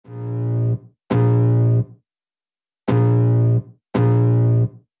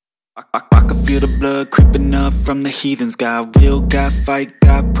I can feel the blood creeping up from the heathens. Got will, got fight,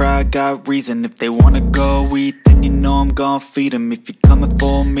 got pride, got reason. If they wanna go eat, then you know I'm gon' feed them. If you're coming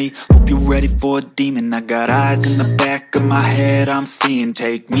for me, hope you're ready for a demon. I got eyes in the back of my head, I'm seeing.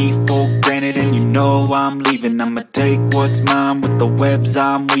 Take me for granted and you know I'm leaving. I'ma take what's mine with the webs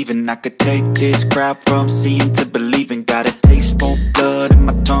I'm weaving. I could take this crowd from seeing to believing. Got a taste for blood and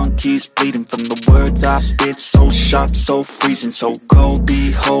my tongue keeps bleeding. From the words I spit, so sharp, so freezing, so cold.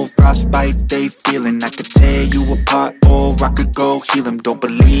 Behold, frostbite they feeling. I could tear you apart or I could go heal them. Don't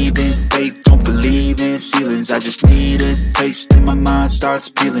believe in fate, don't believe in ceilings. I just need a taste and my mind starts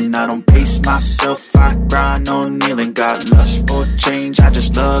peeling. I don't pace myself, I grind on kneeling. Got lust for change, I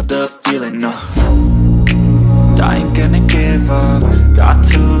just love the feeling. I ain't gonna give up. Got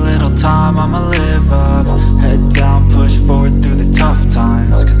too little time, I'ma live up. Head down, push forward through the tough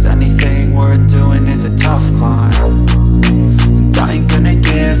times. Cause anything worth doing is a tough climb. And I ain't gonna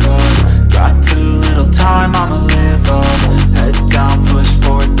give up. Got too little time, I'ma live up. Head down, push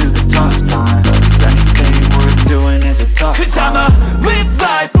forward through the tough times. Cause anything worth doing is a tough climb. Cause I'ma live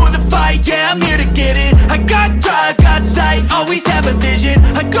life for the fight, yeah, I'm here to get it. I got drive, got sight, always have a vision.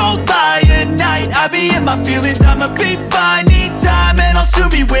 I go by at night, I be in my feelings. I'ma be fine, need time and I'll soon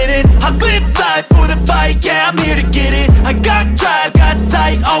be winning. I live life for the fight, yeah, I'm here to get it. I got drive, got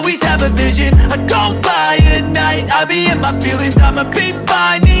sight, always have a vision. I go by at night, I be in my feelings. I'ma be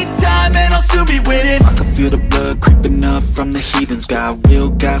fine, need time and I'll soon be winning. I can feel the blood creeping up from the heathens. Got will,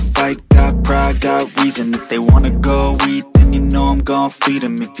 got fight, got pride, got reason. If they wanna go eat, then you know I'm gon' feed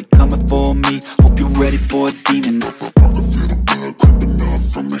them. If you're coming for me, hope you're ready for a demon. I can feel the blood creeping up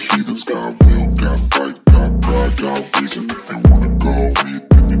from the heathens. Got will, got fight, got pride, got reason. If they wanna go eat,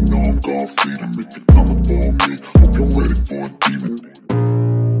 then you know I'm gon' feed them. If you're coming for me, hope you're ready for a demon.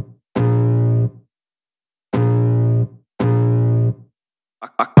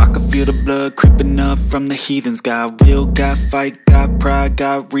 I can feel the blood creeping up from the heathens. Got will, got fight, got pride,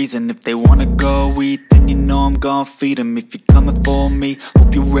 got reason. If they wanna go eat, then you know I'm gon' feed them. If you're coming for me,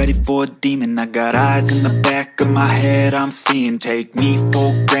 hope you're ready for a demon. I got eyes in the back of my head, I'm seeing. Take me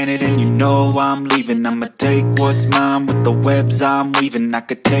for granted and you know I'm leaving. I'ma take what's mine with the webs I'm weaving. I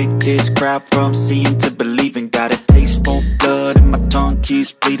could take this crowd from seeing to believing. Got a taste for blood and my tongue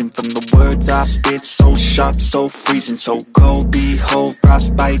keeps bleeding. From the words I spit, so sharp, so freezing, so cold. Behold,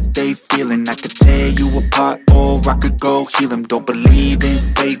 frostbite they feeling. I could tear you apart or I could go heal them. Don't believe in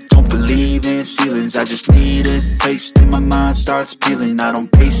fate, don't believe in ceilings. I just need a taste and my mind starts peeling. I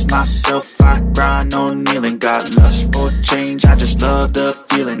don't pace myself, I grind on kneeling. Got lust for change, I just love the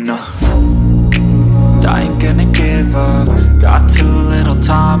feeling. I ain't gonna give up. Got too little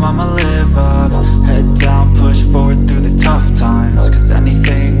time, I'ma live up. Head down, push forward through the tough times. Cause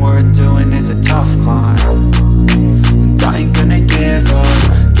anything worth doing is a tough climb. And I ain't gonna give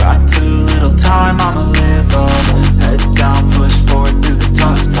up. Got too little time, I'ma live up. Head down, push forward through the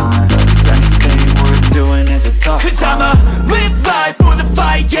tough times. Cause anything worth doing is a tough climb. Cause I'ma live life for the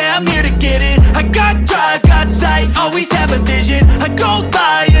fight, yeah, I'm here to get it. I got drive, got sight, always have a vision. I go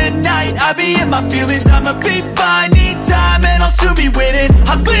by at night, I be in my feelings. I'ma be fine, need time and I'll soon be winning.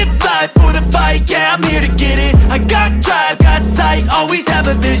 I live life for the fight, yeah, I'm here to get it. I got drive, got sight, always have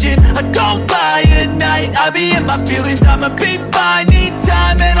a vision. I go by at night, I be in my feelings. I'ma be fine, need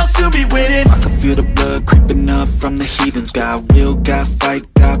time and I'll soon be winning. I can feel the blood creeping up from the heathens. Got will, got fight,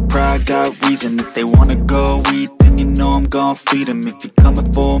 got pride, got reason. If they wanna go eat, then you know I'm gon' feed them. If you're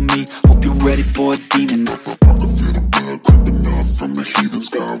coming for me, hope you're ready for a demon. I can feel the blood creeping up from the heathens.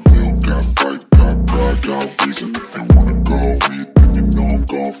 Got will, got fight, got pride, got reason. If they wanna go eat, then you know I'm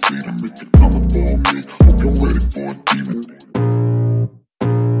gon' feed them. If you're coming for me, hope you're ready for a demon.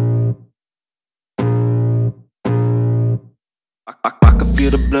 I can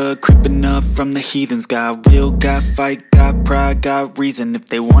feel the blood creeping up from the heathens. Got will, got fight, got pride, got reason. If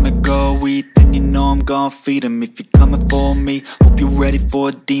they wanna go eat, then you know I'm gon' feed them. If you're coming for me, hope you're ready for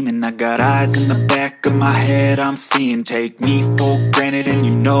a demon. I got eyes in the back of my head, I'm seeing. Take me for granted and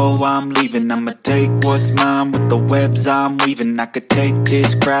you know I'm leaving. I'ma take what's mine with the webs I'm weaving. I could take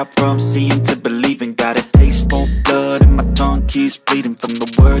this crowd from seeing to believing. Got a taste for blood and my tongue keeps bleeding. From the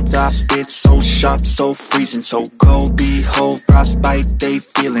words I spit, so sharp, so freezing, so cold. Behold, frostbite they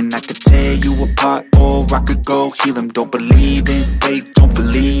feeling. I could tear you apart or I could go heal them. Don't believe in fate, don't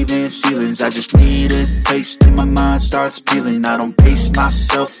believe in ceilings. I just need a taste and my mind starts peeling. I don't pace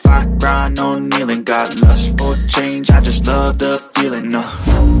myself, I grind on kneeling. Got lust for change, I just love the feeling.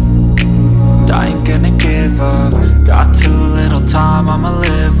 I ain't gonna give up. Got too little time, I'ma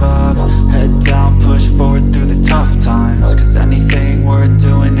live up. Head down, push forward through the tough times. Cause anything worth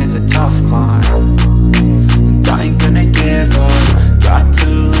doing is a tough climb. And I ain't gonna give up. Got too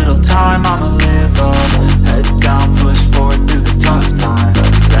little time.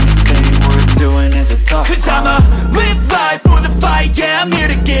 yeah, I'm here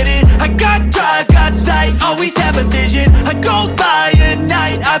to get it. I got drive, got sight, always have a vision. I go by at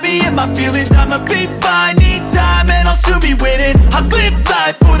night, I be in my feelings. I'ma be fine, need time, and I'll soon be winning. I live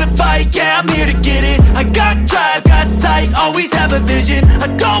life for the fight, yeah, I'm here to get it. I got drive, got sight, always have a vision. I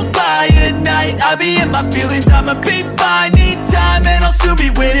go by at night, I be in my feelings. I'ma be fine, need time, and I'll soon be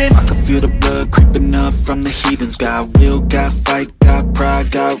winning. I can feel the blood creeping up from the heathens. Got will, got fight, got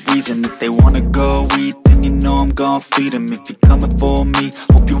pride, got reason. If they wanna go eat, then you know I'm gon' feed them. If you're coming for me,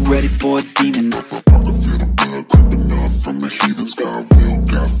 hope you're ready for a demon. I can feel the blood creeping up from the heathens. Got will,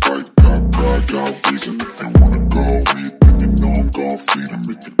 got fight, got pride, got reason. If they wanna go eat, then you know I'm gon' feed them.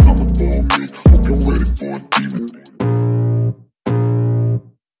 If you're coming for me, hope you're ready for a demon.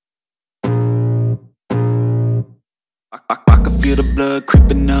 I can feel the blood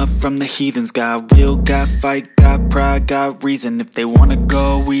creeping up from the heathens. Got will, got fight, got pride, got reason. If they wanna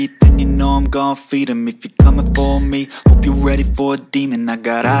go eat, then you know I'm gon' feed them. If you're coming for me, hope you're ready for a demon. I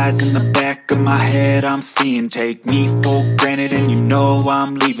got eyes in the back of my head, I'm seeing. Take me for granted and you know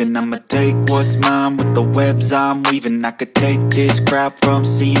I'm leaving. I'ma take what's mine with the webs I'm weaving. I could take this crowd from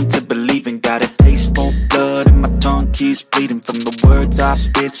seeing to believing. Got a taste for blood and my tongue keeps bleeding. From the words I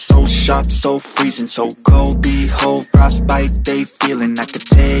spit, so sharp, so freezing, so cold. Behold, frostbite they feeling. I could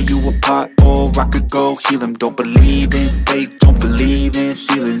tear you apart or I could go heal them. Don't believe in fate, don't believe in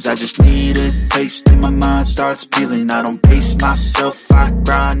ceilings. I just need a taste and my mind starts peeling. I don't pace myself, I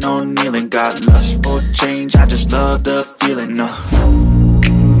grind on kneeling. Got lust for change, I just love the feeling.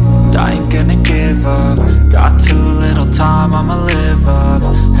 I ain't gonna give up. Got too little time, I'ma live up.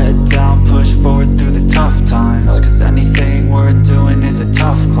 Head down, push forward through the tough times. Cause anything worth doing is a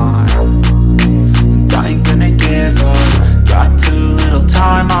tough climb. And I ain't gonna give up. Got too little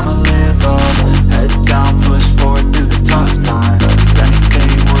time, I'ma live up. Head down, push forward through the tough times. Cause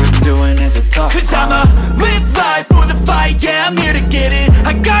anything worth doing is a tough climb. Cause I'ma live life for the fight, yeah, I'm here to get it.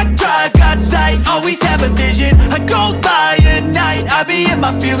 I got drive, got sight, always have a vision. I go by at night, I be in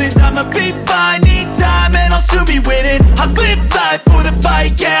my feelings. I'ma be fine, need time, and I'll soon be winning. I live life for the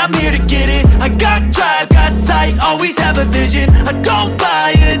fight, yeah, I'm here to get it. I got drive, got sight, always have a vision. I go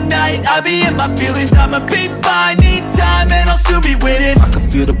by at night, I be in my feelings. I'ma be fine, need time, and I'll soon be winning. I can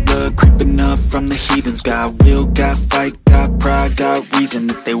feel the blood creeping up from the heathens. Got will, got fight, got pride, got reason.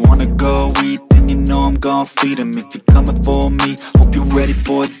 If they wanna go eat, then you know I'm gon' feed them. If you're coming for me, hope you're ready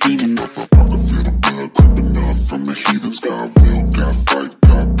for a demon. I can feel the blood creeping up from the heathens. Got will, got fight,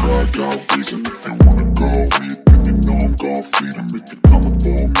 got pride, got reason. If they wanna go eat, then you know I'm gon' feed them. If you're coming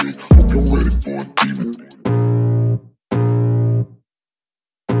for me, hope you're ready for a demon.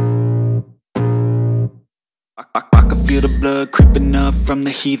 I can feel the blood creeping up from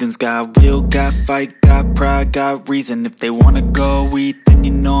the heathens. Got will, got fight, got pride, got reason. If they wanna go eat, then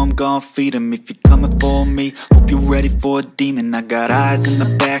you know I'm gon' feed them. If you're coming for me, hope you're ready for a demon. I got eyes in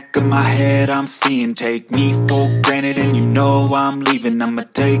the back of my head, I'm seeing. Take me for granted and you know I'm leaving. I'ma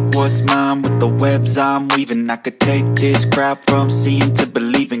take what's mine with the webs I'm weaving. I could take this crowd from seeing to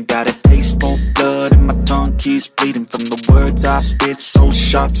believing. Got a taste for blood and my tongue keeps bleeding. From the words I spit, so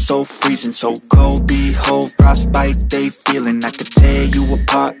sharp, so freezing, so cold. Behold, frostbite they feeling. I could tear you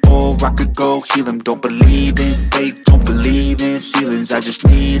apart or I could go heal them. Don't believe in fate, don't believe in ceilings. I just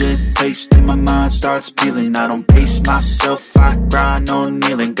need a taste and my mind starts peeling. I don't pace myself, I grind on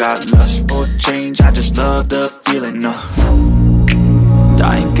kneeling. Got lust for change, I just love the feeling.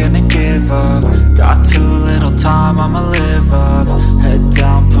 I ain't gonna give up. Got too little time, I'ma live up. Head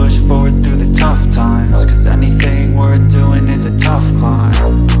down, push forward through the tough times. Cause anything worth doing is a tough climb.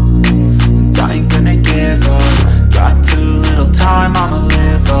 And I ain't gonna give up. Got too little time, I'ma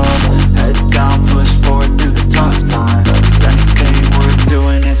live up. Head down, push forward through the tough times. Cause anything worth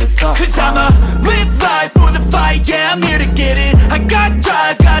doing is a tough climb. Cause I'ma live life for the fight, yeah, I'm here to get it. I got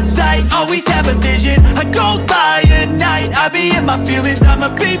drive, got sight, always have a vision. I go by at night, I be in my feelings. I'ma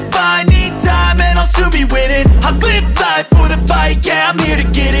be fine, need time, and I'll soon be winning. I live life for the fight, yeah, I'm here to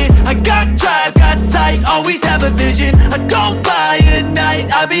get it. I got drive, got sight, always have a vision. I go by at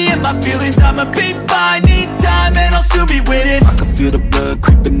night, I be in my feelings. I'ma be fine, need time, and I'll soon be winning. I can feel the blood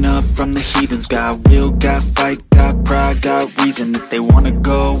creeping up from the heathens. Got will, got fight, got pride, got reason. If they wanna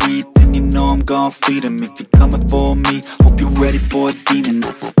go eat, then you know I'm gon' feed them. If you're coming for me, hope you're ready for a demon.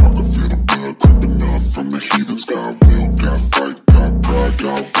 I can feel